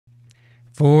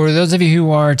For those of you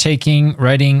who are taking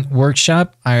writing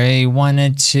workshop, I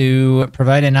wanted to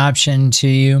provide an option to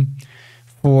you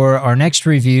for our next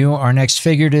review, our next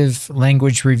figurative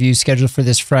language review scheduled for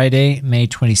this Friday, May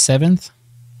 27th.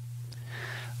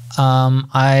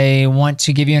 I want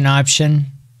to give you an option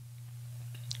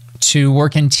to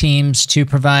work in teams to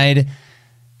provide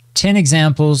 10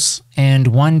 examples and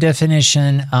one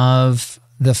definition of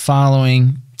the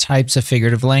following types of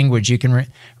figurative language. You can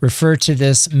refer to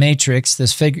this matrix,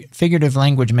 this figurative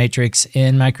language matrix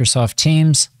in Microsoft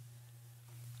Teams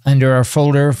under our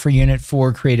folder for Unit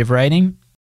 4 Creative Writing.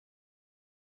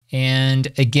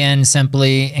 And again,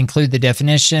 simply include the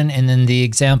definition and then the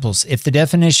examples. If the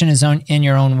definition is in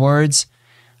your own words,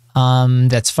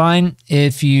 that's fine.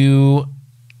 If you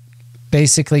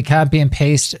basically copy and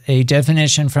paste a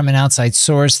definition from an outside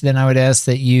source, then I would ask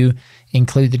that you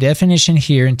include the definition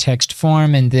here in text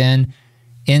form and then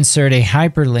insert a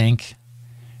hyperlink.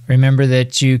 Remember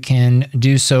that you can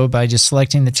do so by just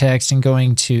selecting the text and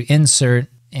going to insert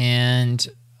and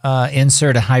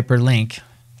insert a hyperlink.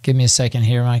 Give me a second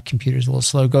here. My computer's a little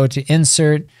slow. Go to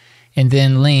insert and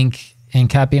then link and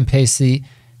copy and paste the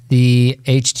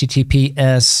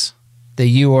HTTPS,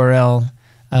 the URL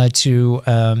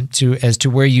as to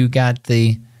where you got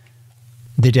the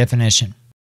definition.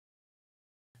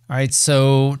 All right,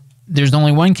 so there's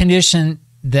only one condition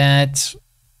that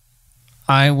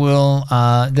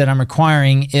I'm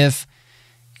requiring if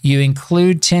you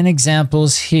include 10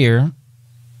 examples here.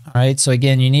 All right, so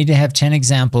again, you need to have 10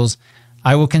 examples.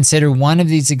 I will consider one of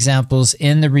these examples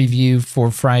in the review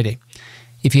for Friday.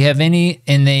 If you have any,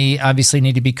 and they obviously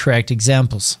need to be correct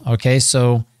examples, okay?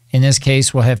 So in this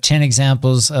case, we'll have 10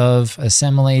 examples of a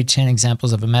simile, 10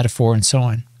 examples of a metaphor, and so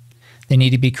on. They need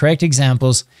to be correct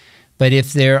examples, but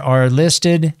if there are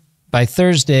listed by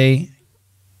Thursday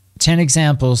 10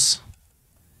 examples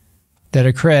that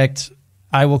are correct,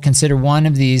 I will consider one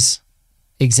of these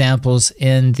examples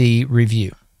in the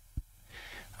review.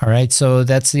 All right, so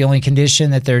that's the only condition,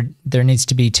 that there needs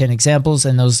to be 10 examples,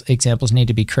 and those examples need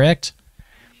to be correct.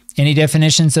 Any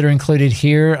definitions that are included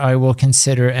here, I will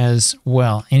consider as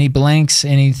well. Any blanks,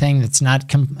 anything that's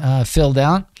not filled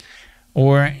out,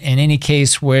 or in any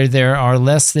case where there are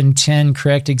less than 10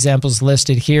 correct examples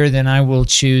listed here, then I will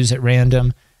choose at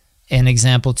random an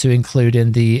example to include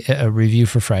in the review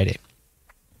for Friday.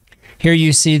 Here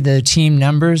you see the team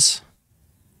numbers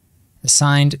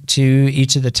assigned to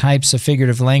each of the types of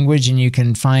figurative language, and you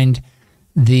can find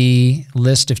the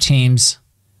list of teams.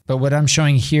 But what I'm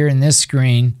showing here in this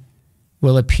screen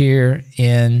will appear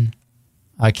in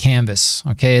Canvas.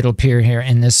 Okay, it'll appear here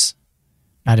in this,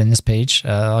 not in this page.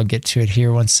 I'll get to it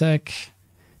here one sec.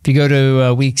 If you go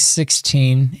to week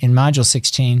 16, in module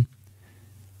 16,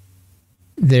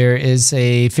 there is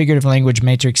a figurative language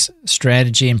matrix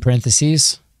strategy in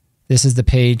parentheses. This is the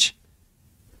page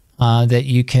that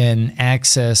you can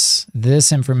access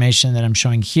this information that I'm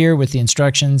showing here with the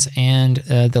instructions and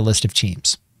the list of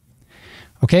teams.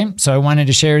 Okay, so I wanted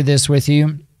to share this with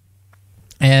you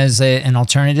as an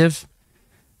alternative.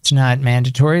 It's not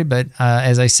mandatory, but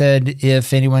as I said,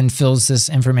 if anyone fills this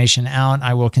information out,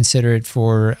 I will consider it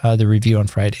for the review on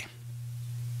Friday.